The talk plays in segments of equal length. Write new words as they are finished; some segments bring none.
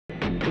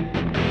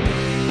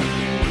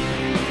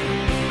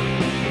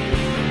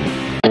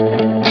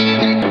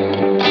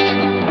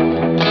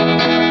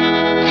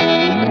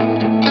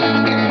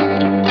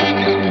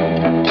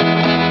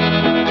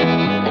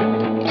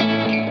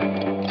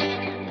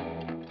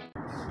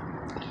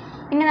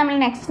ഇനി നമ്മൾ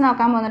നെക്സ്റ്റ്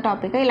നോക്കാൻ പോകുന്ന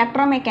ടോപ്പിക്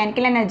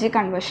ഇലക്ട്രോമെക്കാനിക്കൽ എനർജി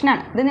കൺവേർഷൻ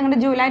ആണ്. ഇത് നിങ്ങളുടെ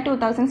ജൂലൈ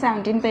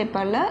 2017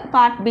 പേപ്പറിൽ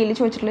പാർട്ട് ബിയിൽ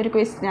ചോദിച്ചിട്ടുള്ള ഒരു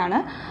ക്വസ്റ്റ്യൻ ആണ്.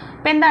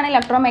 അപ്പോൾ എന്താണ്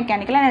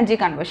ഇലക്ട്രോമെക്കാനിക്കൽ എനർജി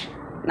കൺവേർഷൻ?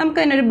 നമുക്ക്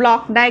ഇതിനൊരു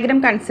ബ്ലോക്ക്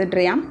ഡയഗ്രാം കൺസിഡർ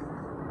ചെയ്യാം.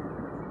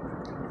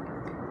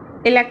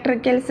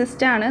 ഇലക്ട്രിക്കൽ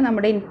സിസ്റ്റം ആണ്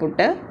നമ്മുടെ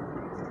ഇൻപുട്ട്.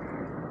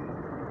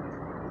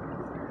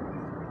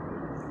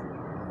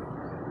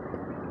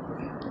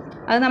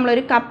 അത്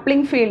നമ്മളൊരു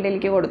കപ്ലിംഗ്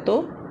ഫീൽഡിലേക്ക് കൊടുത്തു.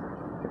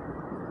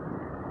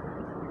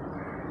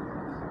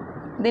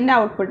 ഇതിൻ്റെ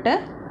ഔട്ട്പുട്ട്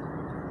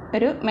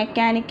ഒരു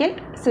മെക്കാനിക്കൽ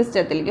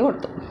സിസ്റ്റത്തിലേക്ക്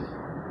കൊടുത്തു.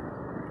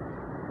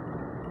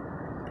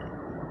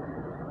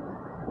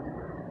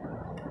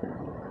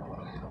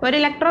 ഒരു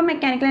ഇലക്ട്രോ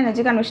മെക്കാനിക്കൽ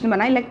എനർജി കൺവേർഷൻ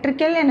പറഞ്ഞാൽ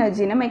ഇലക്ട്രിക്കൽ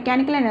എനർജീനെ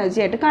മെക്കാനിക്കൽ എനർജി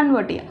ആയിട്ട്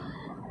കൺവേർട്ട് ചെയ്യാം.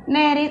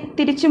 നേരെ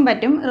തിരിച്ചും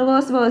പറ്റും,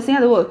 റിവേഴ്സ് വേഴ്സിങ്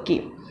അത് വർക്ക്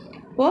ചെയ്യും.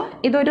 അപ്പോൾ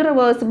ഇതൊരു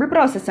റിവേഴ്സിബിൾ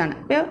പ്രോസസ്സാണ്.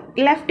 ഇപ്പോൾ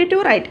ലെഫ്റ്റ് ടു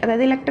റൈറ്റ്,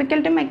 അതായത് ഇലക്ട്രിക്കൽ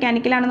ടു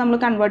മെക്കാനിക്കലാണ് നമ്മൾ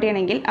കൺവേർട്ട്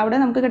ചെയ്യണമെങ്കിൽ അവിടെ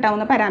നമുക്ക്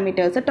കിട്ടാവുന്ന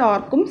parameters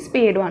ടോർക്കും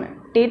സ്പീഡുമാണ്.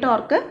 T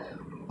torque,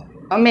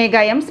 omega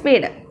M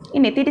speed.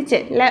 ഇനി തിരിച്ച്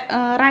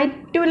റൈറ്റ്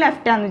ടു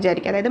ലെഫ്റ്റ് ആണെന്ന്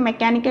വിചാരിക്കുക, അതായത്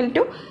മെക്കാനിക്കൽ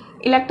ടു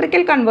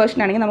ഇലക്ട്രിക്കൽ കൺവേർഷൻ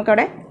ആണെങ്കിൽ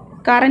നമുക്കവിടെ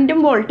കറൻറ്റും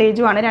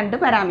വോൾട്ടേജുമാണ് രണ്ട്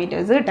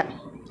പാരാമീറ്റേഴ്സ് കിട്ടുക.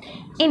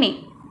 ഇനി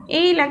ഈ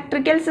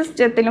ഇലക്ട്രിക്കൽ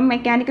സിസ്റ്റത്തിലും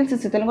മെക്കാനിക്കൽ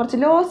സിസ്റ്റത്തിലും കുറച്ച്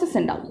ലോസസ്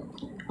ഉണ്ടാവും.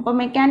 അപ്പോൾ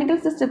മെക്കാനിക്കൽ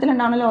സിസ്റ്റത്തിൽ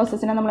ഉണ്ടാകുന്ന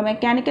ലോസസിനെ നമ്മൾ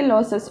mechanical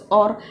losses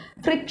or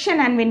friction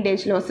and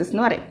vintage losses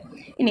എന്ന് പറയും.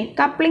 ഇനി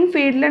കപ്ലിംഗ്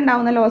ഫീൽഡിൽ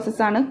ഉണ്ടാകുന്ന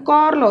ലോസസ് ആണ്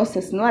കോർ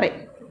ലോസസ് എന്ന് പറയും.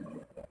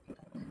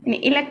 ഇനി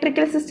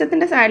ഇലക്ട്രിക്കൽ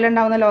സിസ്റ്റത്തിൻ്റെ സൈഡിൽ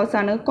ഉണ്ടാകുന്ന ലോസ്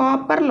ആണ്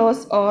copper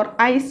loss or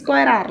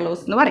I²R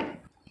loss എന്ന് പറയും.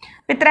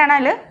 ഇത്രയാണ്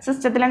അതിൽ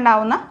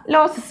സിസ്റ്റത്തിലുണ്ടാവുന്ന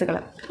ലോസസുകൾ.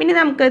 പിന്നെ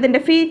നമുക്ക് ഇതിൻ്റെ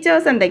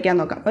ഫീച്ചേഴ്സ്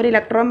എന്തൊക്കെയാണെന്ന് നോക്കാം. ഒരു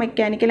ഇലക്ട്രോ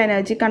മെക്കാനിക്കൽ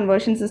എനർജി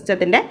കൺവേർഷൻ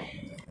സിസ്റ്റത്തിൻ്റെ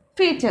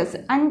ഫീച്ചേഴ്സ്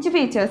 5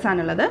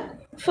 ഫീച്ചേഴ്സാണുള്ളത്.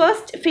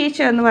 ഫസ്റ്റ്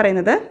ഫീച്ചർ എന്ന്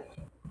പറയുന്നത്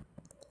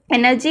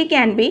എനർജി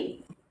ക്യാൻ ബി,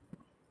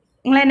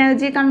 നിങ്ങൾ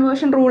energy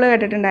conversion rule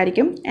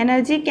കേട്ടിട്ടുണ്ടായിരിക്കും.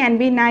 Energy can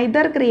be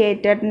neither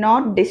created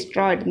not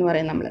destroyed എന്ന്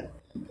പറയും നമ്മൾ.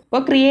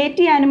 അപ്പോൾ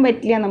ക്രിയേറ്റ് ചെയ്യാനും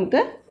പറ്റില്ല,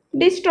 നമുക്ക്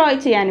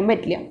ഡിസ്ട്രോയ് ചെയ്യാനും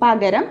പറ്റില്ല.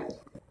 പകരം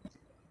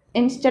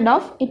instead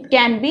of it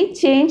can be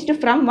changed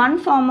from one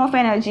form of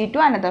energy to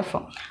another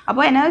form.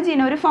 അപ്പോൾ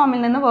എനർജീനെ ഒരു ഫോമിൽ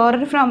നിന്ന്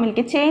വേറൊരു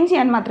ഫോമിലേക്ക് ചേഞ്ച്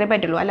ചെയ്യാൻ മാത്രമേ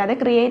പറ്റുള്ളൂ, അല്ലാതെ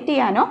ക്രിയേറ്റ്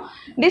ചെയ്യാനോ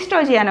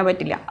ഡിസ്ട്രോയ് ചെയ്യാനോ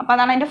പറ്റില്ല. അപ്പോൾ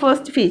അതാണ് അതിൻ്റെ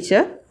ഫസ്റ്റ്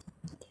ഫീച്ചർ.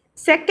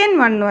 സെക്കൻഡ്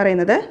വൺ എന്ന്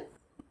പറയുന്നത്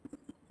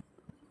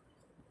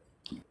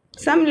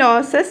സം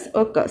ലോസസ്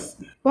ഒക്കേഴ്സ്.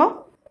 അപ്പോൾ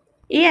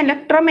ഈ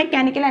ഇലക്ട്രോ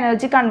മെക്കാനിക്കൽ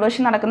എനർജി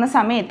കൺവേർഷൻ നടക്കുന്ന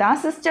സമയത്ത് ആ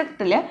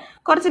സിസ്റ്റത്തിൽ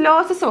കുറച്ച്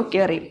ലോസസ്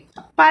ഒക്കെയർ ചെയ്യും.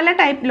 പല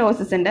ടൈപ്പ്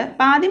ലോസസ് ഉണ്ട്.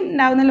 അപ്പോൾ ആദ്യം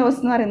ഉണ്ടാകുന്ന ലോസ്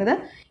എന്ന് പറയുന്നത്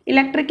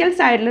ഇലക്ട്രിക്കൽ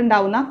സൈഡിൽ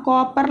ഉണ്ടാകുന്ന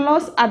കോപ്പർ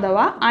ലോസ്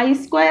അഥവാ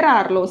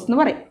I²R ലോസ് എന്ന്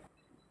പറയും.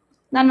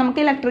 ഇതാണ്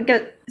നമുക്ക് ഇലക്ട്രിക്കൽ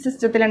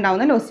സിസ്റ്റത്തിൽ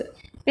ഉണ്ടാകുന്ന ലോസ്.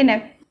 പിന്നെ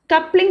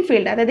കപ്ലിംഗ്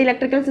ഫീൽഡ്, അതായത്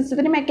ഇലക്ട്രിക്കൽ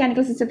സിസ്റ്റത്തിനും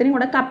മെക്കാനിക്കൽ സിസ്റ്റത്തിനും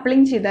കൂടെ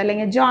കപ്ലിംഗ് ചെയ്ത്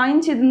അല്ലെങ്കിൽ ജോയിൻ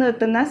ചെയ്ത്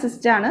നിർത്തുന്ന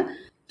സിസ്റ്റമാണ്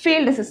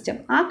ഫീൽഡ് സിസ്റ്റം.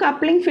 ആ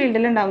കപ്ലിംഗ്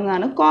ഫീൽഡിൽ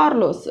ഉണ്ടാകുന്നതാണ് കോർ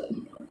ലോസ്.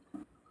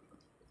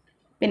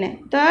 പിന്നെ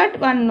തേർഡ്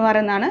വൺ എന്ന്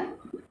പറയുന്നതാണ്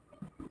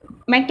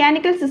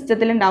മെക്കാനിക്കൽ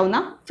സിസ്റ്റത്തിൽ ഉണ്ടാകുന്ന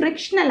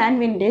ഫ്രിക്ഷണൽ ആൻഡ്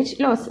വിൻറ്റേജ്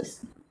ലോസസ്.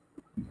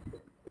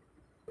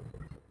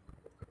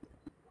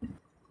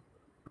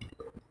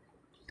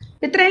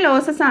 ഇത്രയും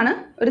ലോസസ് ആണ്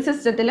ഒരു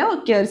സിസ്റ്റത്തിൽ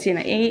ഒക്യൂർ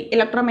ചെയ്യുന്നത് ഈ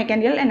ഇലക്ട്രോ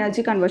മെക്കാനിക്കൽ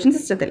എനർജി കൺവേർഷൻ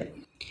സിസ്റ്റത്തിൽ.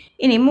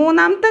 ഇനി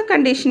മൂന്നാമത്തെ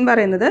കണ്ടീഷൻ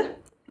പറയുന്നത്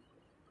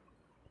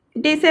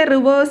it is A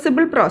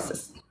reversible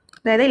process.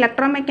 അതായത്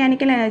ഇലക്ട്രോ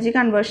മെക്കാനിക്കൽ എനർജി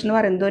കൺവേർഷൻ എന്ന്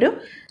പറയുന്നത് ഒരു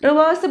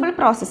റിവേഴ്സിബിൾ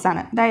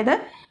പ്രോസസ്സാണ്. അതായത്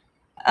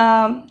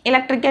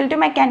ഇലക്ട്രിക്കൽ ടു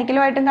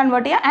മെക്കാനിക്കലുമായിട്ടും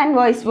കൺവേർട്ട് ചെയ്യാം ആൻഡ്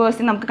വോയിസ്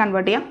വേഴ്സിൽ നമുക്ക്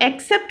കൺവേർട്ട് ചെയ്യാം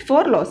എക്സെപ്റ്റ്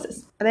ഫോർ ലോസസ്.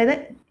 അതായത്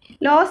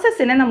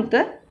ലോസസിനെ നമുക്ക്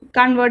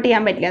കൺവേർട്ട്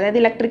ചെയ്യാൻ പറ്റില്ല. അതായത്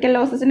ഇലക്ട്രിക്കൽ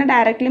ലോസസിനെ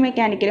ഡയറക്റ്റ്ലി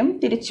മെക്കാനിക്കലും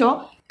തിരിച്ചോ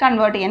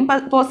കൺവേർട്ട് ചെയ്യാൻ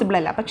പോസിബിൾ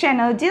അല്ല. പക്ഷേ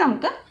എനർജി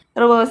നമുക്ക്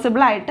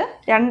റിവേഴ്സിബിൾ ആയിട്ട്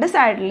രണ്ട്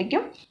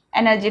സൈഡിലേക്കും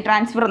എനർജി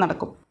ട്രാൻസ്ഫർ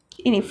നടക്കും.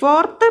 ഇനി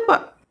ഫോർത്ത്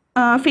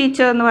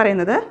ഫീച്ചർ എന്ന്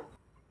പറയുന്നത്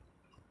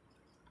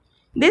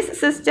this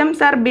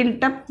systems R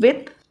built up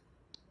with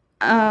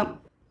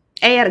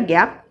air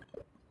gap.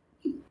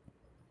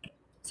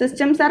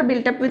 Systems are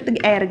built up with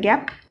air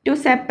gap to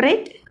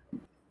separate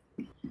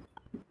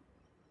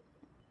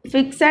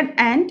fixed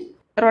and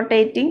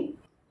rotating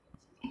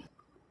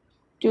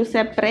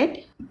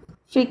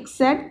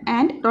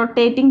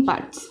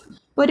parts.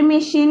 ഒരു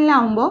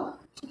മെഷീനിലാവുമ്പോൾ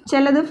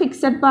ചിലത്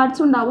ഫിക്സഡ്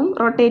പാർട്സ് ഉണ്ടാവും,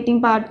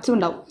 റൊട്ടേറ്റിംഗ് പാർട്സും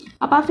ഉണ്ടാവും.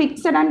 അപ്പോൾ ആ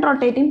ഫിക്സഡ് ആൻഡ്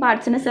റൊട്ടേറ്റിംഗ്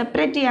പാർട്സിനെ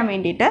സെപ്പറേറ്റ് ചെയ്യാൻ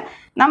വേണ്ടിയിട്ട്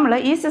നമ്മൾ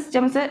ഈ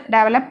സിസ്റ്റംസ്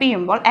ഡെവലപ്പ്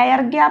ചെയ്യുമ്പോൾ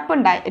എയർ ഗ്യാപ്പ്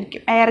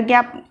ഉണ്ടായിരിക്കും. എയർ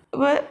ഗ്യാപ്പ്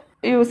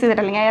യൂസ്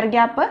ചെയ്തിട്ട് അല്ലെങ്കിൽ എയർ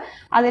ഗ്യാപ്പ്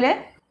അതിൽ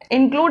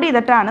ഇൻക്ലൂഡ്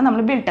ചെയ്തിട്ടാണ്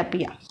നമ്മൾ ബിൽട്ടപ്പ്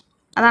ചെയ്യുക.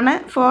 അതാണ്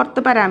ഫോർത്ത്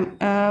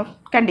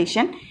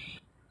കണ്ടീഷൻ.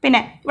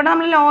 പിന്നെ ഇവിടെ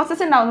നമ്മൾ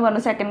ലോസസ് ഉണ്ടാവും എന്ന്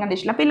പറഞ്ഞു സെക്കൻഡ്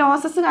കണ്ടീഷനിൽ. അപ്പോൾ ഈ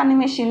ലോസസ് കാരണം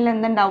മെഷീനിൽ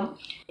എന്തുണ്ടാവും,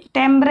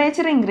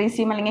 ടെമ്പറേച്ചർ ഇൻക്രീസ്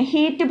ചെയ്യും അല്ലെങ്കിൽ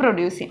ഹീറ്റ്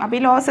പ്രൊഡ്യൂസ് ചെയ്യും. അപ്പോൾ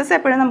ഈ ലോസസ്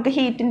എപ്പോഴും നമുക്ക്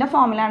ഹീറ്റിൻ്റെ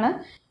ഫോമിലാണ്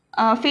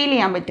ഫീൽ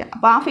ചെയ്യാൻ പറ്റുക.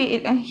 അപ്പോൾ ആ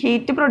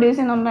ഹീറ്റ് പ്രൊഡ്യൂസ്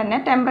ചെയ്യുന്നതുകൊണ്ട് തന്നെ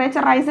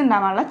ടെമ്പറേച്ചർ റൈസ്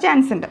ഉണ്ടാവാനുള്ള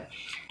ചാൻസ് ഉണ്ട്.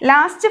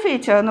 ലാസ്റ്റ്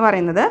ഫീച്ചർ എന്ന്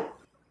പറയുന്നത്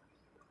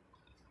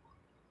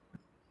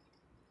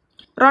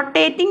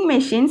rotating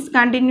machines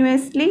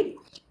continuously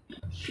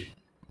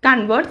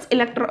converts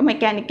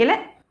electromechanical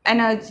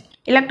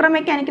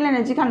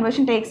energy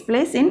conversion takes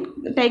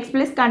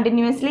place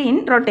continuously in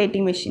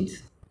rotating machines.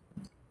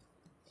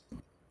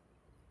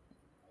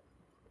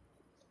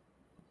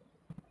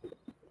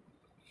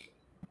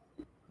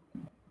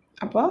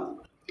 അപ്പോൾ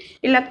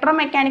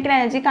electromechanical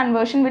energy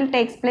conversion will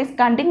takes place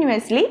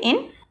continuously in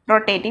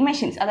rotating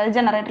machines. അതായത്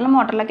ജനറേറ്ററിലും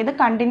മോട്ടറിലൊക്കെ ഇത്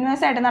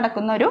കണ്ടിന്യൂസ് ആയിട്ട്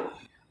നടക്കുന്ന ഒരു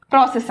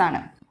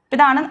പ്രോസസ്സാണ്.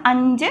 ഇതാണ്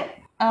 5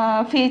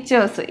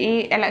 ഫീച്ചേഴ്സ്, ഈ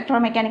ഇലക്ട്രോ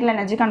മെക്കാനിക്കൽ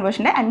എനർജി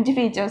കൺവേർഷൻ്റെ 5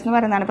 ഫീച്ചേഴ്സ് എന്ന്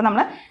പറയുന്നതാണ് ഇപ്പോൾ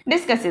നമ്മൾ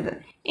ഡിസ്കസ് ചെയ്തത്.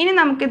 ഇനി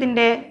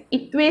നമുക്കിതിൻ്റെ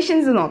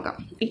ഇക്വേഷൻസ് നോക്കാം.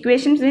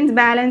 ഇക്വേഷൻസ് മീൻസ്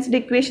ബാലൻസ്ഡ്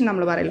ഇക്വേഷൻ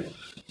നമ്മൾ പറയുമല്ലോ.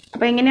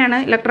 അപ്പോൾ എങ്ങനെയാണ്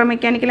ഇലക്ട്രോ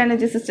മെക്കാനിക്കൽ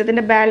എനർജി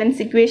സിസ്റ്റത്തിൻ്റെ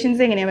ബാലൻസ്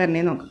ഇക്വേഷൻസ് എങ്ങനെയാണ്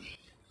വരുന്നത് നോക്കാം.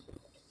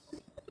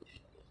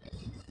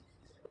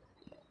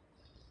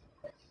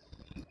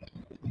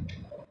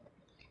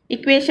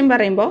 ഇക്വേഷൻ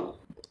പറയുമ്പോൾ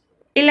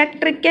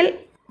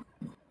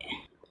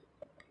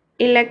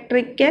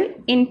ഇലക്ട്രിക്കൽ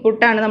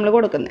ഇൻപുട്ടാണ് നമ്മൾ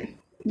കൊടുക്കുന്നത്.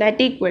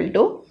 That equal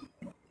to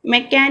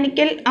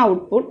mechanical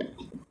output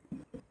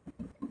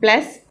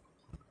plus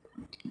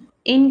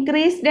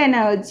increased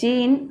energy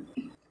in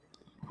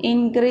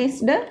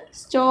increased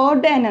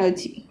stored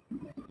energy.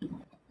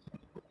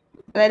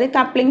 അതായത്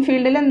കപ്ലിംഗ്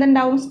ഫീൽഡിൽ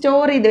എന്തുണ്ടാവും,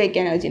 സ്റ്റോർ ചെയ്ത്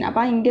വെക്കുക എനർജീനെ.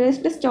 അപ്പോൾ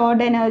increased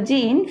stored energy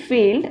in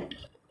field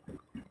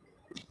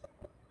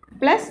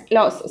plus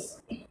losses.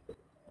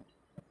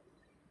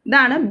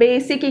 ഇതാണ്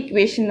ബേസിക്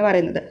ഇക്വേഷൻ എന്ന്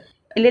പറയുന്നത്.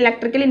 ഇതിൽ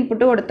ഇലക്ട്രിക്കൽ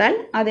ഇൻപുട്ട് കൊടുത്താൽ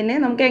അതിന്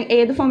നമുക്ക്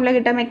ഏത് ഫോമിലാണ്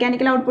കിട്ടുക,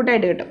 മെക്കാനിക്കൽ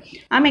ഔട്ട്പുട്ടായിട്ട് കിട്ടും.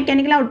 ആ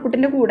മെക്കാനിക്കൽ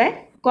ഔട്ട്പുട്ടിൻ്റെ കൂടെ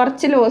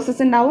കുറച്ച്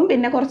ലോസസ് ഉണ്ടാവും,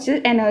 പിന്നെ കുറച്ച്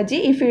എനർജി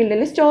ഈ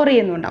ഫീൽഡിൽ സ്റ്റോർ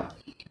ചെയ്യുന്നുണ്ടാവും.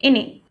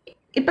 ഇനി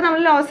ഇപ്പോൾ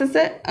നമ്മൾ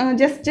ലോസസ്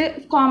ജസ്റ്റ്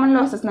കോമൺ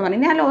ലോസസ് എന്ന്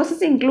പറയുന്നത്, ആ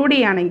ലോസസ് ഇൻക്ലൂഡ്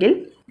ചെയ്യുകയാണെങ്കിൽ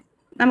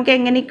നമുക്ക്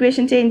എങ്ങനെ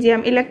ഇക്വേഷൻ ചേഞ്ച്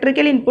ചെയ്യാം?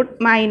 Electrical input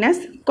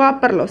minus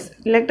copper loss,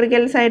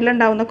 electrical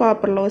സൈഡിലുണ്ടാവുന്ന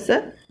copper loss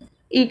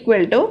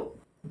equal to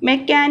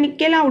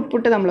mechanical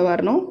output നമ്മൾ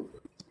പറഞ്ഞു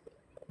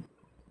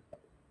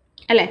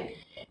അല്ലേ,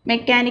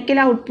 mechanical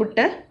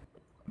output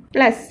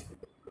plus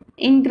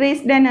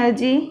increased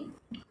energy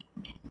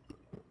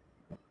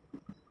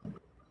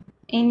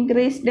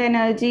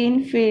in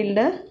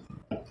field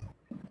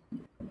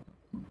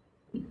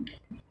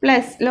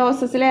plus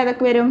ലോസസിൽ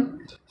ഏതൊക്കെ വരും,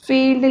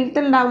 ഫീൽഡിൽ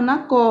ഉണ്ടാവുന്ന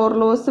കോർ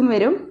ലോസും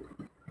വരും,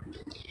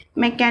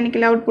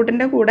 മെക്കാനിക്കൽ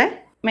ഔട്ട്പുട്ടിൻ്റെ കൂടെ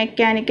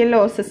മെക്കാനിക്കൽ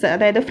ലോസസ്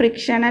അതായത്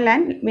ഫ്രിക്ഷണൽ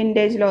ആൻഡ്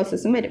വിൻറ്റേജ്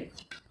ലോസസും വരും.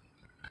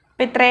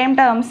 അപ്പോൾ ഇത്രയും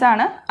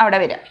ടേംസാണ് അവിടെ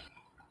വരിക.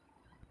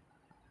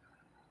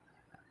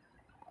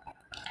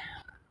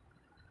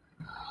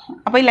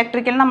 അപ്പോൾ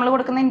ഇലക്ട്രിക്കൽ നമ്മൾ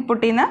കൊടുക്കുന്ന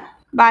ഇൻപുട്ടിൽ നിന്ന്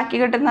ബാക്കി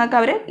കിട്ടുന്നതൊക്കെ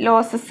അവർ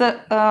ലോസസ്,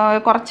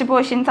 കുറച്ച്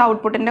പോർഷൻസ്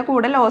ഔട്ട്പുട്ടിൻ്റെ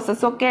കൂടെ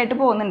ലോസസും ഒക്കെ ആയിട്ട്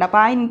പോകുന്നുണ്ട്. അപ്പോൾ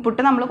ആ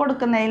ഇൻപുട്ട് നമ്മൾ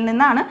കൊടുക്കുന്നതിൽ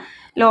നിന്നാണ്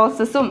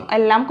ലോസസും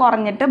എല്ലാം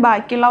കുറഞ്ഞിട്ട്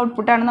ബാക്കിയുള്ള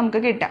ഔട്ട്പുട്ടാണ്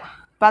നമുക്ക് കിട്ടുക.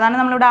 അപ്പോൾ അതാണ്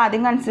നമ്മളിവിടെ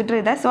ആദ്യം കൺസിഡർ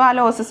ചെയ്തത്. സോ ആ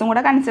ലോസസും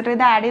കൂടെ കൺസിഡർ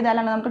ചെയ്ത് ആഡ്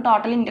ചെയ്താലാണ് നമുക്ക്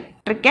ടോട്ടൽ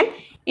ഇലക്ട്രിക്കൽ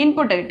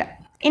ഇൻപുട്ട് കിട്ടുക.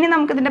 ഇനി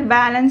നമുക്കിതിൻ്റെ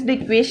ബാലൻസ്ഡ്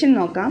ഇക്വേഷൻ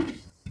നോക്കാം.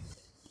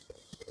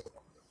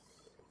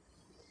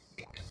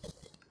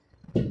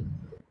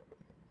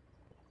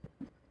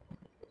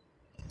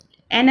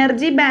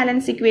 എനർജി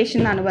ബാലൻസ് ഇക്വേഷൻ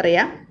എന്നാണ്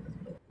പറയുക.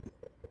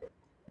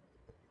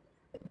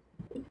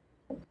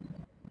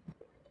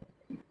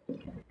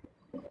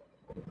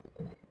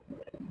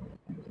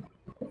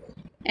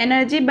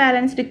 എനർജി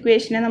ബാലൻസ്ഡ്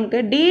ഇക്വേഷനെ നമുക്ക്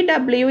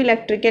dW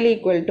electrical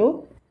equal to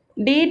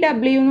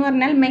dW എന്ന്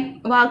പറഞ്ഞാൽ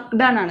വർക്ക്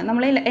ഡൺ ആണ്.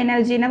 നമ്മൾ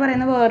എനർജീനെ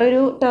പറയുന്ന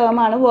വേറൊരു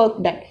ടേമാണ്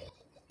വർക്ക് ഡൺ.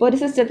 ഇപ്പോൾ ഒരു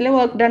സിസ്റ്റത്തിൽ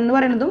വർക്ക് ഡൺ എന്ന്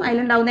പറയുന്നതും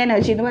അതിലുണ്ടാകുന്ന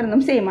എനർജി എന്ന്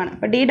പറയുന്നതും സെയിം ആണ്.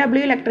 അപ്പോൾ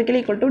dW electrical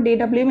equal to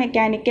dW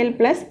mechanical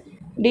plus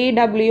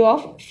dW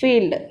of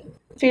field.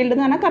 Field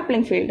എന്ന് പറഞ്ഞാൽ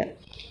coupling field.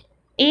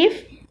 If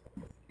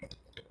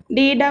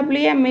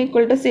dWm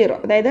equal to 0,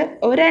 അതായത്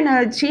ഒരു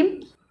എനർജിയും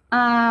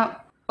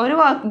ഒരു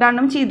വർക്ക്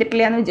ഡണ്ണും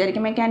ചെയ്തിട്ടില്ല എന്ന്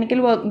വിചാരിക്കും, മെക്കാനിക്കൽ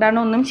വർക്ക് ഡൺ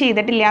ഒന്നും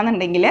ചെയ്തിട്ടില്ല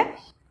എന്നുണ്ടെങ്കിൽ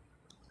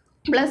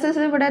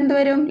പ്ലസസ് ഇവിടെ എന്ത്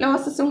വരും,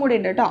 ലോസസും കൂടി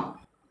ഉണ്ട് കേട്ടോ,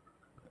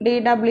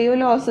 dW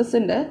ലോസസ്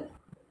ഉണ്ട്.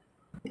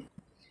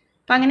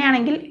 അപ്പം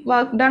അങ്ങനെയാണെങ്കിൽ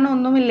വർക്ക് ഡൺ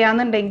ഒന്നും ഇല്ല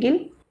എന്നുണ്ടെങ്കിൽ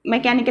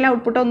മെക്കാനിക്കൽ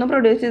ഔട്ട്പുട്ട് ഒന്നും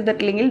പ്രൊഡ്യൂസ്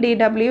ചെയ്തിട്ടില്ലെങ്കിൽ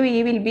dWe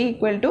will be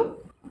equal to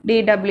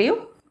dW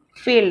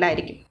field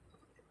ആയിരിക്കും.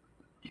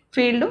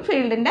 ഫീൽഡും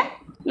ഫീൽഡിൻ്റെ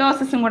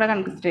ലോസസും കൂടെ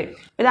കൺസിഡർ ചെയ്യും.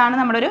 ഇതാണ്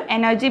നമ്മുടെ ഒരു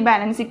എനർജി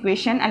ബാലൻസ്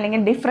ഇക്വേഷൻ അല്ലെങ്കിൽ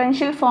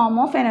differential form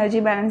of energy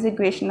balance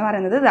equation എന്ന്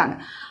പറയുന്നത് ഇതാണ്.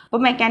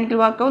 അപ്പോൾ മെക്കാനിക്കൽ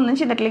വർക്ക് ഒന്നും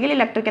ചെയ്തിട്ടില്ലെങ്കിൽ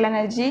electrical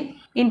energy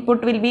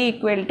input will be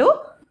equal to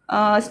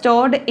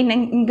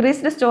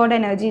increased stored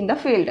energy in the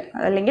field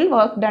അല്ലെങ്കിൽ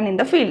work done in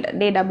the field,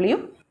 dW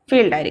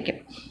field ആയിരിക്കും.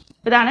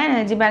 ഇതാണ്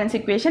എനർജി ബാലൻസ്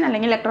ഇക്വേഷൻ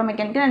അല്ലെങ്കിൽ ഇലക്ട്രോ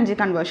മെക്കാനിക്കൽ എനർജി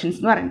കൺവേർഷൻസ്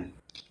എന്ന് പറയുന്നത്.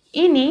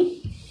 ഇനി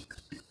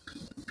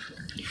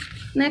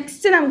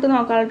നെക്സ്റ്റ് നമുക്ക്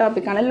നോക്കാനുള്ള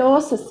ടോപ്പിക്കാണ്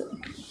ലോസസ്.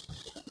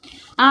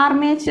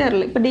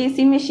 ആർമേച്ചറിൽ ഇപ്പോൾ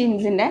DC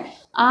മെഷീൻസിൻ്റെ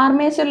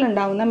ആർമേച്ചറിൽ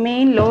ഉണ്ടാകുന്ന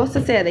മെയിൻ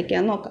ലോസസ്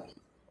ഏതൊക്കെയാണെന്ന് നോക്കാം.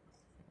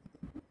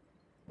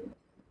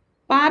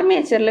 അപ്പോൾ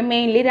ആർമേച്ചറിൽ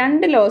മെയിൻലി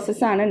 2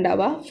 ലോസസ് ആണ്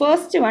ഉണ്ടാവുക.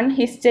 First one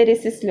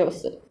hysteresis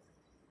loss,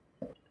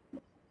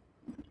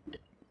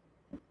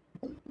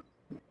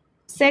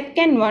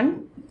 second one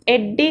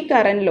eddy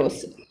current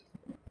loss.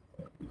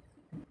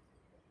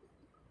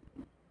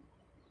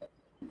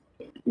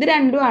 ഇത്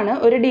രണ്ടുമാണ്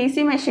ഒരു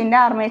DC മെഷീൻ്റെ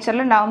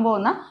ആർമേച്ചറിൽ ഉണ്ടാകാൻ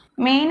പോകുന്ന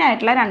മെയിൻ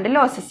ആയിട്ടുള്ള 2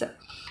 ലോസസ്.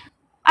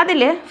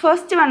 അതിൽ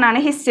ഫസ്റ്റ് വൺ ആണ്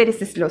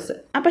ഹിസ്റ്റെറിസിസ് ലോസ്.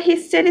 അപ്പോൾ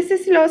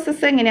ഹിസ്റ്റെറിസിസ്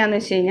ലോസസ് എങ്ങനെയാണെന്ന്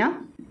വെച്ച് കഴിഞ്ഞാൽ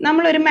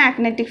നമ്മളൊരു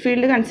മാഗ്നറ്റിക്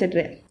ഫീൽഡ് കൺസിഡർ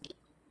ചെയ്യാം.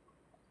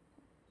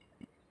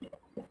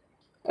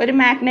 ഒരു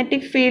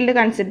മാഗ്നറ്റിക് ഫീൽഡ്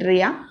കൺസിഡർ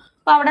ചെയ്യാം.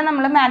 അപ്പോൾ അവിടെ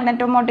നമ്മൾ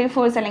മാഗ്നറ്റോമോട്ടീവ്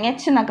ഫോഴ്സ് അല്ലെങ്കിൽ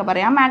H എന്നൊക്കെ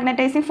പറയാം.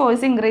 മാഗ്നറ്റൈസിങ്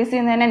ഫോഴ്സ് ഇൻക്രീസ്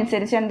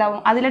ചെയ്യുന്നതിനനുസരിച്ച് എന്താവും,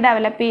 അതിൽ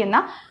ഡെവലപ്പ് ചെയ്യുന്ന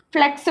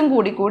ഫ്ലെക്സും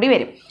കൂടി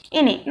വരും.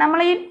 ഇനി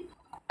നമ്മൾ ഈ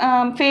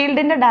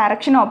ഫീൽഡിൻ്റെ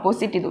ഡയറക്ഷൻ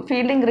ഓപ്പോസിറ്റ് ചെയ്തു.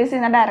 ഫീൽഡ് ഇൻക്രീസ്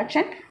ചെയ്യുന്ന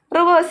ഡയറക്ഷൻ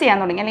റിവേഴ്സ് ചെയ്യാൻ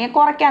തുടങ്ങി അല്ലെങ്കിൽ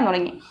കുറയ്ക്കാൻ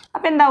തുടങ്ങി.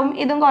 അപ്പോൾ എന്താവും,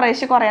 ഇതും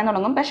കുറേശ്ശെ കുറയാൻ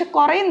തുടങ്ങും. പക്ഷെ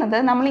കുറയുന്നത്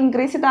നമ്മൾ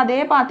ഇൻക്രീസ് ചെയ്ത് അതേ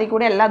പാത്തിൽ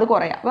കൂടെ അല്ല അത്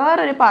കുറയുക,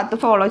 വേറൊരു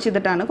പാത്ത് ഫോളോ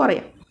ചെയ്തിട്ടാണ്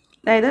കുറയുക.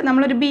 അതായത്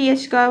നമ്മളൊരു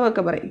BH കർവ്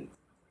ഒക്കെ പറയും.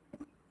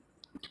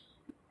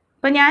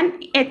 അപ്പോൾ ഞാൻ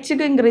എച്ച്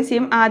ഇൻക്രീസ്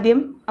ചെയ്യും ആദ്യം,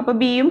 അപ്പോൾ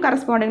ബിയും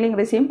കറസ്പോണ്ടിങ്ങിൽ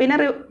ഇൻക്രീസ് ചെയ്യും. പിന്നെ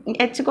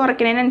എച്ച്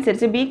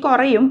കുറയ്ക്കുന്നതിനനുസരിച്ച് ബി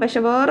കുറയും, പക്ഷെ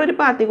വേറൊരു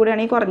പാത്തിൽ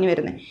കൂടെയാണ് ഈ കുറഞ്ഞു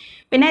വരുന്നത്.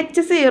 പിന്നെ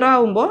എച്ച് 0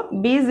 ആവുമ്പോൾ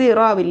ബി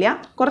 0 ആവില്ല,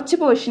 കുറച്ച്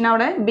പോർഷൻ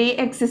അവിടെ ബി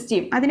എക്സിസ്റ്റ്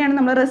ചെയ്യും. അതിനാണ്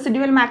നമ്മൾ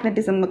റെസിഡ്യുവൽ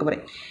മാഗ്നറ്റിസം എന്നൊക്കെ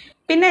പറയും.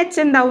 പിന്നെ എച്ച്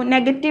എന്താവും,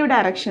 നെഗറ്റീവ്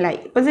ഡയറക്ഷനിലായി.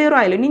 ഇപ്പോൾ 0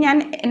 ആയാലും ഇനി ഞാൻ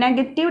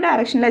നെഗറ്റീവ്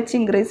ഡയറക്ഷനിൽ എച്ച്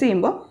ഇൻക്രീസ്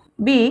ചെയ്യുമ്പോൾ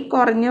ബി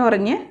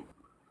കുറഞ്ഞ്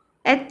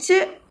എച്ച്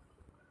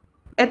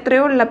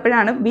എത്രയോ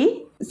ഉള്ളപ്പോഴാണ് ബി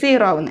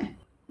 0 ആവുന്നത്.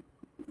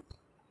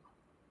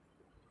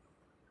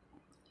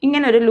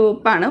 ഇങ്ങനൊരു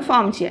ലൂപ്പാണ്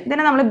ഫോം ചെയ്യുക.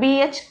 ഇതിനെ നമ്മൾ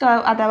BH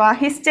കർവ് അഥവാ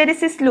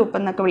ഹിസ്റ്റെറിസിസ് ലൂപ്പ്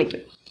എന്നൊക്കെ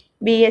വിളിക്കും.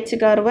 BH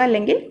കർവ്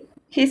അല്ലെങ്കിൽ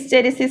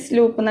ഹിസ്റ്റെറിസിസ്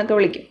ലൂപ്പ് എന്നൊക്കെ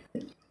വിളിക്കും.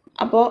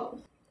 അപ്പോൾ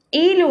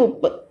ഈ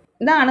ലൂപ്പ്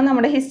ഇതാണ്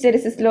നമ്മുടെ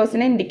ഹിസ്റ്റെറിസിസ്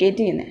ലോസിനെ ഇൻഡിക്കേറ്റ്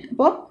ചെയ്യുന്നത്.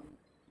 അപ്പോൾ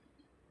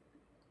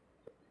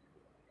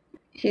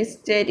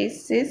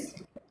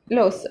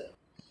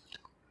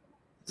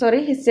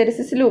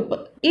ഹിസ്റ്റെറിസിസ് ലൂപ്പ്,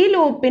 ഈ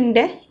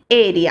ലൂപ്പിൻ്റെ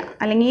ഏരിയ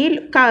അല്ലെങ്കിൽ ഈ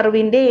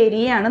കർവിൻ്റെ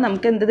ഏരിയയാണ്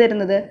നമുക്ക് എന്ത്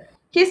തരുന്നത്,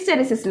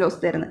 ഹിസ്റ്റെറിസിസ് ലോസ്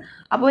തരുന്നത്.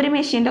 അപ്പോൾ ഒരു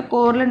മെഷീൻ്റെ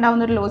കോറിൽ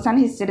ഉണ്ടാകുന്ന ഒരു ലോസാണ്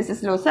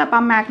ഹിസ്റ്റെറിസിസ് ലോസ്. അപ്പോൾ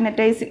ആ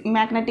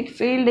മാഗ്നറ്റിക്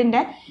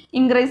ഫീൽഡിൻ്റെ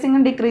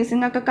ഇൻക്രീസിങ്ങും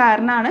ഡിക്രീസിങ്ങും ഒക്കെ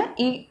കാരണമാണ്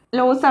ഈ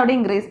ലോസ് അവിടെ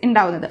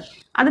ഉണ്ടാവുന്നത്.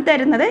 അത്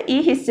തരുന്നത് ഈ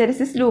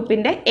hysteresis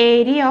ലൂപ്പിൻ്റെ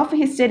area of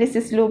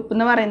hysteresis loop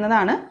എന്ന്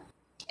പറയുന്നതാണ്.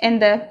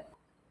 എന്ത്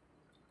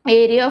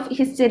ഏരിയ ഓഫ്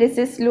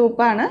ഹിസ്റ്റെറിസിസ്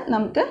ലൂപ്പാണ്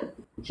നമുക്ക്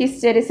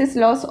ഹിസ്റ്റെറിസിസ്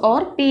ലോസ്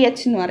ഓർ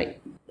PH എന്ന് പറയും.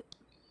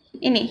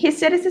 ഇനി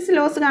ഹിസ്റ്റെറിസിസ്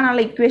ലോസ്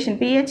കാണാനുള്ള equation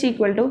PH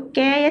 =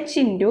 KH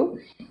 ×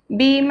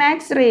 Bmax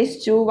raised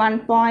to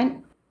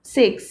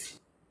 1.6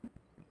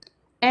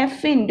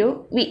 F ×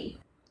 V.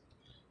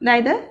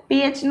 അതായത്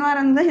PH എന്ന്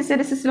പറയുന്നത്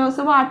ഹിസ്റ്റെറിസിസ്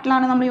ലോസ്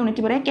വാട്ടിലാണ് നമ്മൾ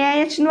യൂണിറ്റ് പറയുക.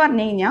 KH എന്ന്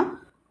പറഞ്ഞു കഴിഞ്ഞാൽ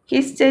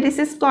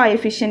ഹിസ്റ്റെറിസിസ്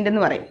കോഎഫിഷ്യൻ്റ്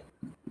എന്ന് പറയും.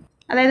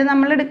 അതായത്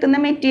നമ്മൾ എടുക്കുന്ന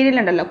മെറ്റീരിയൽ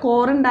ഉണ്ടല്ലോ,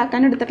 കോർ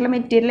ഉണ്ടാക്കാൻ എടുത്തിട്ടുള്ള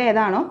മെറ്റീരിയൽ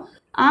ഏതാണോ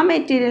ആ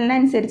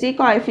മെറ്റീരിയലിനനുസരിച്ച് ഈ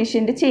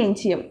കോഎഫിഷ്യൻ്റ് ചേഞ്ച്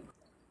ചെയ്യും.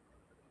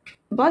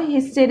 അപ്പോൾ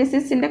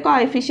ഹിസ്റ്റെറിസിസിൻ്റെ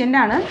കോഎഫിഷ്യൻ്റ്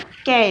ആണ്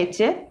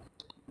KH.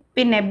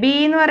 പിന്നെ ബി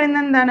എന്ന്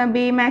പറയുന്നത് എന്താണ്,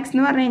 Bmax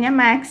എന്ന് പറഞ്ഞു കഴിഞ്ഞാൽ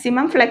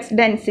മാക്സിമം ഫ്ലെക്സ്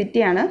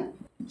ഡെൻസിറ്റി ആണ്.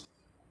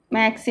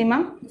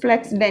 Maximum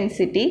flex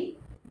density.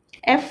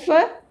 F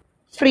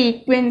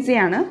frequency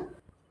ആണ്.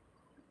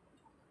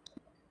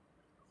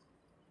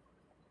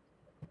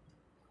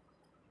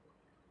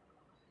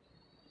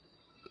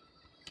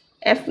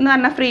 എഫ് എന്ന്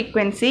പറഞ്ഞാൽ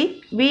ഫ്രീക്വൻസി,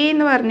 വി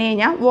എന്ന് പറഞ്ഞു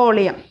കഴിഞ്ഞാൽ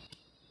volume.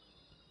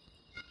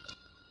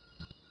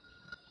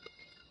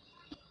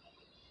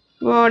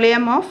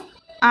 Volume of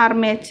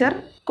armature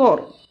core.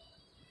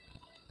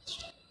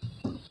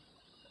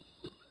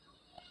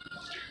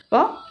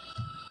 അപ്പോൾ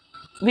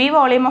V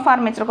volume of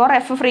armature core,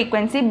 F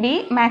frequency, B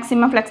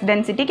maximum flex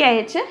density,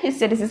 KH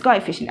hysteresis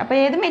coefficient. അപ്പോൾ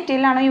ഏത്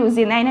മെറ്റീരിയലാണോ യൂസ്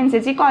ചെയ്യുന്നത്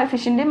അതിനനുസരിച്ച് ഈ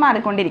കോഎഫിഷ്യൻ്റ്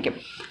മാറിക്കൊണ്ടിരിക്കും.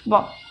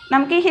 അപ്പോൾ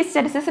നമുക്ക് ഈ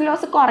ഹിസ്റ്റെറിസിസ്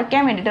ലോസ്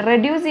കുറയ്ക്കാൻ വേണ്ടിയിട്ട്,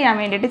 റെഡ്യൂസ് ചെയ്യാൻ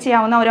വേണ്ടിയിട്ട്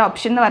ചെയ്യാവുന്ന ഒരു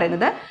ഓപ്ഷൻ എന്ന്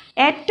പറയുന്നത്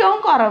ഏറ്റവും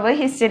കുറവ്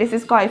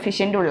ഹിസ്റ്റെറിസിസ്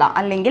കോഎഫിഷ്യൻ്റ് ഉള്ള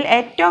അല്ലെങ്കിൽ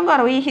ഏറ്റവും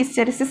കുറവ് ഈ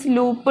ഹിസ്റ്റെറിസിസ്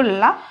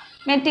ലൂപ്പുള്ള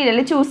മെറ്റീരിയൽ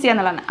ചൂസ് ചെയ്യുക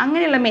എന്നുള്ളതാണ്.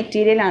 അങ്ങനെയുള്ള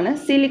മെറ്റീരിയലാണ്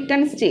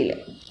സിലിക്കൺ സ്റ്റീൽ.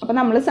 അപ്പോൾ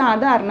നമ്മൾ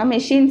സാധാരണ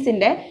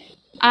മെഷീൻസിൻ്റെ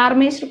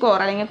ആർമേച്ചർ കോർ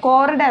അല്ലെങ്കിൽ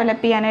കോർ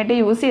ഡെവലപ്പ് ചെയ്യാനായിട്ട്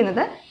യൂസ്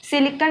ചെയ്യുന്നത്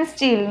സിലിക്കൺ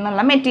സ്റ്റീൽ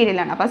എന്നുള്ള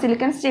മെറ്റീരിയലാണ്. അപ്പോൾ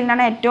സിലിക്കൺ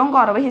സ്റ്റീലിനാണ് ഏറ്റവും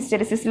കുറവ്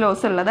ഹിസ്റ്റെറിസിസ്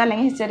ലോസ് ഉള്ളത്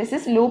അല്ലെങ്കിൽ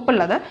ഹിസ്റ്റെറിസിസ് ലൂപ്പ്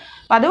ഉള്ളത്.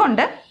 അപ്പോൾ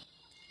അതുകൊണ്ട്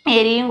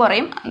ഏരിയയും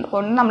കുറയും.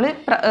 അതുകൊണ്ട് നമ്മൾ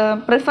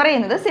പ്രിഫർ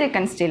ചെയ്യുന്നത്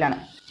സിലിക്കൺ സ്റ്റീലാണ്.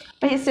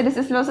 അപ്പോൾ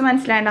ഹിസ്റ്റെറിസിസ് ലോസ്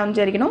മനസ്സിലായിട്ടുണ്ടാവും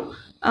വിചാരിക്കുന്നു.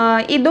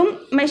 ഇതും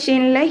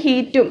മെഷീനിലെ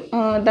ഹീറ്റും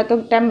ഇതൊക്കെ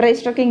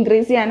ടെമ്പറേച്ചറൊക്കെ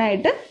ഇൻക്രീസ്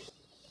ചെയ്യാനായിട്ട്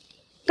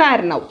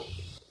കാരണമാവും.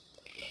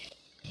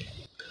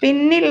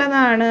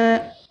 പിന്നെയുള്ളതാണ്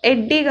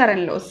എഡ്ഡി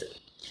കറന്റ് ലോസ്.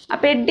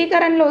 അപ്പോൾ എഡ്ഡി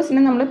കറന്റ്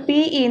ലോസിനെ നമ്മൾ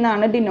PE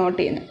എന്നാണ് ഡിനോട്ട്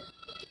ചെയ്യുന്നത്.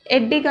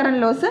 Eddy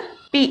current loss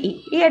PE.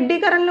 ഈ എഡ്ഡി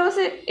കറന്റ്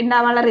ലോസ്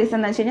ഉണ്ടാവാനുള്ള റീസൺ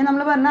എന്ന് വെച്ച് കഴിഞ്ഞാൽ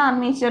നമ്മൾ പറഞ്ഞ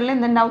ആർമേച്ചറിൽ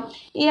എന്തുണ്ടാവും,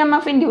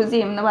 EMF ഇൻഡ്യൂസ്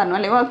ചെയ്യും എന്ന് പറഞ്ഞു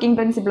അല്ലെ, വർക്കിംഗ്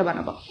പ്രിൻസിപ്പിൾ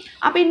പറഞ്ഞപ്പോൾ.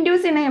 അപ്പോൾ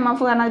ഇൻഡ്യൂസ് ചെയ്യുന്ന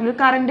EMF കാരണം അതിലൊരു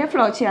കറണ്ട്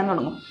ഫ്ലോ ചെയ്യാൻ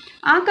തുടങ്ങും.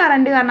 ആ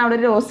കറണ്ട് കാരണം അവിടെ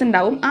ഒരു ലോസ്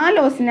ഉണ്ടാവും. ആ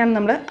ലോസിനെയാണ്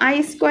നമ്മൾ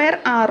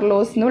I²R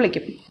ലോസ് എന്ന്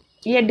വിളിക്കും.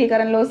 ഈ എഡ്ഡി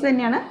കറന്റ് ലോസ്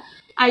തന്നെയാണ്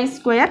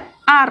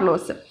I²R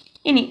ലോസ്.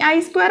 ഇനി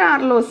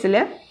I²R ലോസിൽ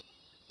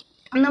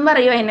ഒന്നും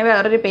പറയുമോ അതിന്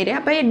വേറൊരു പേര്.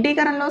 അപ്പോൾ എഡ്ഡി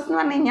കറന്റ് ലോസ് എന്ന്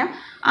പറഞ്ഞു കഴിഞ്ഞാൽ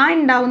ആ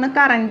ഉണ്ടാവുന്ന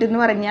കറണ്ട് എന്ന്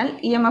പറഞ്ഞാൽ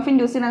EMF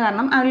ഇൻഡ്യൂസ് ചെയ്യുന്ന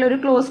കാരണം അതിലൊരു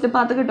ക്ലോസ്ഡ്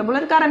പാത്ത് കിട്ടുമ്പോൾ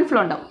ഒരു കറണ്ട് ഫ്ലോ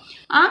ഉണ്ടാവും.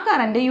 ആ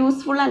കറണ്ട്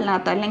യൂസ്ഫുൾ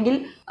അല്ലാത്ത അല്ലെങ്കിൽ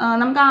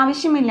നമുക്ക്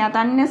ആവശ്യമില്ലാത്ത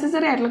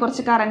അൺനെസസറി ആയിട്ടുള്ള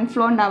കുറച്ച് കറണ്ട്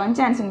ഫ്ലോ ഉണ്ടാവാൻ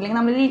ചാൻസ് ഉണ്ട്. അല്ലെങ്കിൽ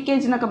നമ്മൾ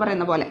ലീക്കേജ് എന്നൊക്കെ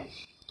പറയുന്ന പോലെ,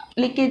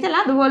 ലീക്കേജ് അല്ല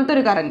അതുപോലത്തെ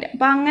ഒരു കറണ്ട്.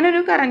 അപ്പോൾ അങ്ങനെ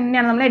ഒരു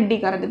കറണ്ടിനെയാണ് നമ്മൾ എഡ്ഡി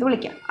കറണ്ട് എന്ന്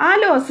വിളിക്കുക. ആ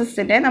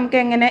ലോസസിൻ്റെ നമുക്ക്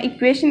എങ്ങനെ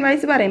ഇക്വേഷൻ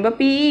വൈസ് പറയുമ്പോൾ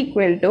PE =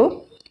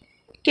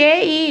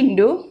 KE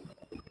 ×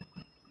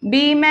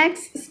 Bmax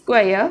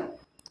square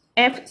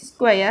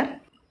F²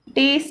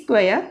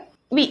 T²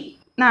 V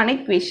എന്നാണ്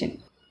ഇക്വേഷൻ.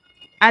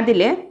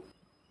 അതിൽ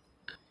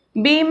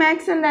Bmax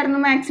എന്തായിരുന്നു,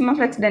 maximum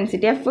flex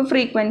density, F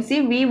frequency,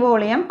 V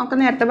volume ഒക്കെ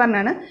നേരത്തെ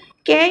പറഞ്ഞാണ്.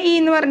 KE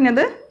എന്ന്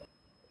പറഞ്ഞത്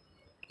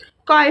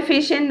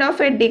കോഎഫിഷ്യൻ്റ്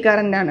ഓഫ് എഡ്ഡി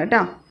കറൻ്റ് ആണ്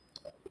കേട്ടോ.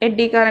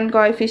 എഡ്ഡി കറന്റ്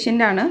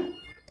കോഎഫിഷ്യൻ്റ് ആണ്.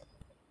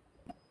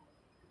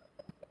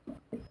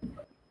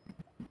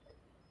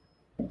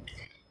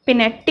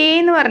 പിന്നെ T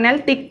എന്ന് പറഞ്ഞാൽ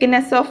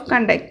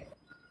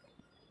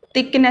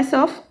തിക്നെസ്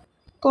ഓഫ്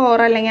കോർ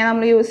അല്ലെങ്കിൽ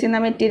നമ്മൾ യൂസ് ചെയ്യുന്ന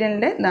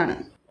മെറ്റീരിയലിൻ്റെ ഇതാണ്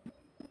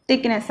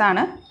തിക്നെസ്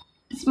ആണ്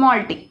സ്മോൾ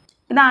ടി.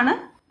 ഇതാണ്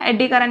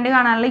എഡ്ഡി കറണ്ട്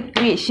കാണാനുള്ള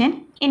ഇക്വേഷൻ.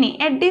 ഇനി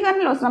എഡ്ഡി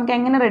കറണ്ട് ലോസ് നമുക്ക്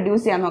എങ്ങനെ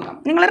റെഡ്യൂസ് ചെയ്യാൻ നോക്കാം.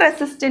 നിങ്ങൾ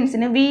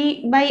റെസിസ്റ്റൻസിന്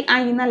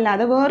V/I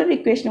എന്നല്ലാതെ വേറൊരു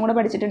ഇക്വേഷനും കൂടെ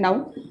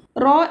പഠിച്ചിട്ടുണ്ടാവും,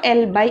 raw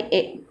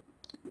L/A,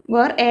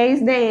 where A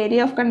is the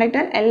area of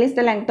conductor, L is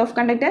the length of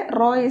conductor,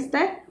 rho is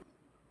the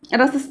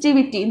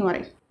resistivity എന്ന്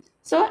പറയും.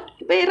 സോ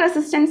ഇപ്പോൾ ഈ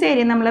റെസിസ്റ്റൻസ്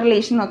ഏരിയ നമ്മൾ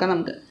റിലേഷൻ നോക്കാം.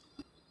 നമുക്ക്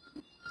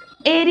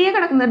ഏരിയ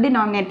കിടക്കുന്നത്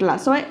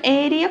ഡിനോമിനേറ്ററിലാണ്. സോ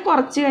ഏരിയ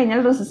കുറച്ച് കഴിഞ്ഞാൽ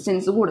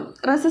റെസിസ്റ്റൻസ് കൂടും.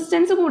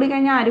 റെസിസ്റ്റൻസ്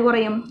കൂടിക്കഴിഞ്ഞാൽ ആര്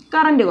കുറയും?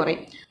 കറണ്ട്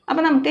കുറയും.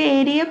 അപ്പോൾ നമുക്ക്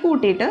ഏരിയ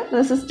കൂട്ടിയിട്ട്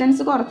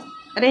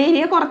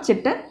ഏരിയ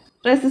കുറച്ചിട്ട്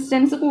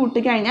റെസിസ്റ്റൻസ്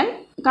കൂട്ടിക്കഴിഞ്ഞാൽ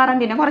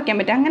കറണ്ടിനെ കുറയ്ക്കാൻ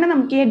പറ്റും. അങ്ങനെ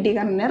നമുക്ക് ഈ എഡ്ഡി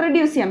കറണ്ടിനെ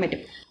റെഡ്യൂസ് ചെയ്യാൻ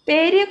പറ്റും. അപ്പോൾ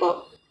ഏരിയ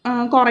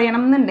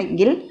കുറയണം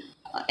എന്നുണ്ടെങ്കിൽ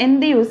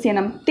എന്ത് യൂസ്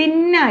ചെയ്യണം?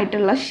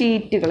 തിന്നായിട്ടുള്ള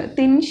ഷീറ്റുകൾ,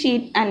 തിൻ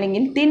ഷീറ്റ്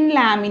അല്ലെങ്കിൽ തിൻ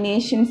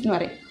ലാമിനേഷൻസ് എന്ന്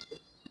പറയും.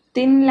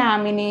 തിൻ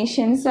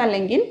ലാമിനേഷൻസ്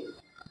അല്ലെങ്കിൽ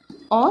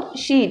ഓർ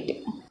ഷീറ്റ്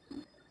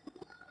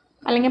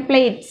അല്ലെങ്കിൽ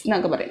പ്ലേറ്റ്സ്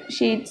എന്നൊക്കെ പറയും.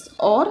 Sheets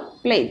or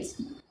plates.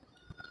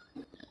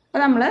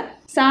 അപ്പോൾ നമ്മൾ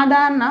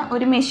സാധാരണ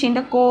ഒരു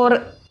മെഷീൻ്റെ കോർ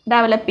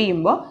ഡെവലപ്പ്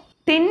ചെയ്യുമ്പോൾ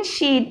തിൻ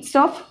ഷീറ്റ്സ്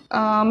ഓഫ്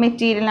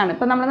മെറ്റീരിയലാണ്.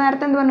 ഇപ്പോൾ നമ്മൾ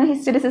നേരത്തെ എന്ത് പറഞ്ഞു?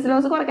 ഹിസ്റ്റെറിസിസ്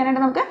ലോസ്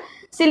കുറയ്ക്കാനായിട്ട് നമുക്ക്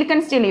സിലിക്കൺ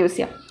സ്റ്റീൽ യൂസ്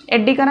ചെയ്യാം.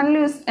 എഡ്ഡി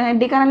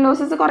കറണ്ട്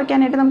ലോസസ്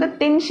കുറയ്ക്കാനായിട്ട് നമുക്ക്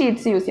തിൻ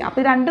ഷീറ്റ്സ് യൂസ് ചെയ്യാം.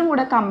 അപ്പോൾ രണ്ടും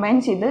കൂടെ കമ്പൈൻ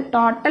ചെയ്ത്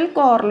ടോട്ടൽ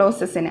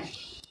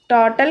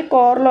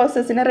കോർ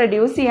ലോസസിനെ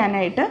റെഡ്യൂസ്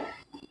ചെയ്യാനായിട്ട്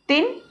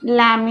thin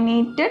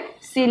laminated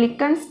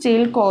silicon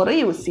steel core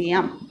use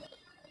ചെയ്യാം.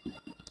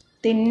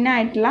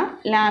 തിന്നായിട്ടുള്ള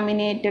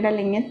ലാമിനേറ്റഡ്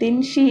അല്ലെങ്കിൽ തിൻ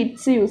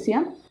ഷീറ്റ്സ് യൂസ്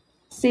ചെയ്യാം,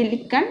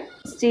 സിലിക്കൺ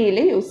സ്റ്റീൽ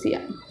യൂസ്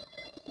ചെയ്യാം,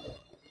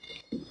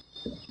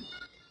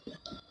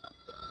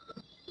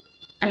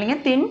 അല്ലെങ്കിൽ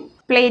thin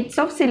plates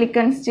of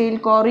silicon steel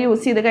core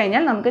use ചെയ്ത്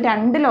കഴിഞ്ഞാൽ നമുക്ക്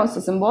രണ്ട്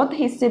ലോസസും, both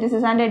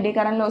hysteresis and eddy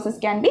current losses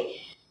can be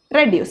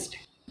reduced.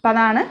 അപ്പോൾ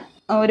അതാണ്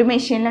ഒരു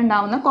മെഷീനിൽ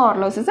ഉണ്ടാകുന്ന കോർ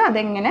ലോസസ്.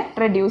 അതെങ്ങനെ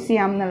റെഡ്യൂസ്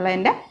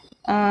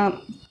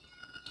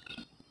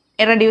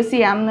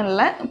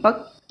ചെയ്യാമെന്നുള്ള ഇപ്പോൾ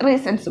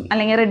റീസൺസും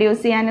അല്ലെങ്കിൽ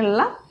റെഡ്യൂസ്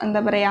ചെയ്യാനുള്ള എന്താ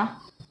പറയുക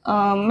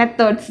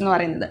മെത്തേഡ്സ് എന്ന്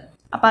പറയുന്നത്.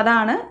 അപ്പോൾ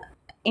അതാണ്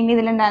ഇനി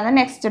ഇതിലുണ്ടാകുന്ന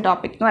നെക്സ്റ്റ്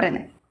ടോപ്പിക് എന്ന്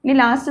പറയുന്നത്. ഇനി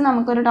ലാസ്റ്റ്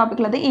നമുക്കൊരു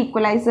ടോപ്പിക്കുള്ളത്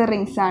ഈക്വലൈസർ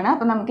റിങ്സ് ആണ്.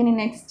 അപ്പോൾ നമുക്കിനി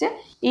നെക്സ്റ്റ്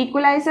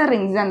ഈക്വലൈസർ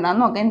റിങ്സ്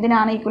എന്താണെന്ന് നോക്കാം.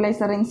 എന്തിനാണ്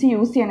ഈക്വലൈസർ റിങ്സ്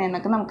യൂസ്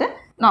ചെയ്യണമെന്നൊക്കെ നമുക്ക്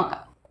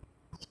നോക്കാം.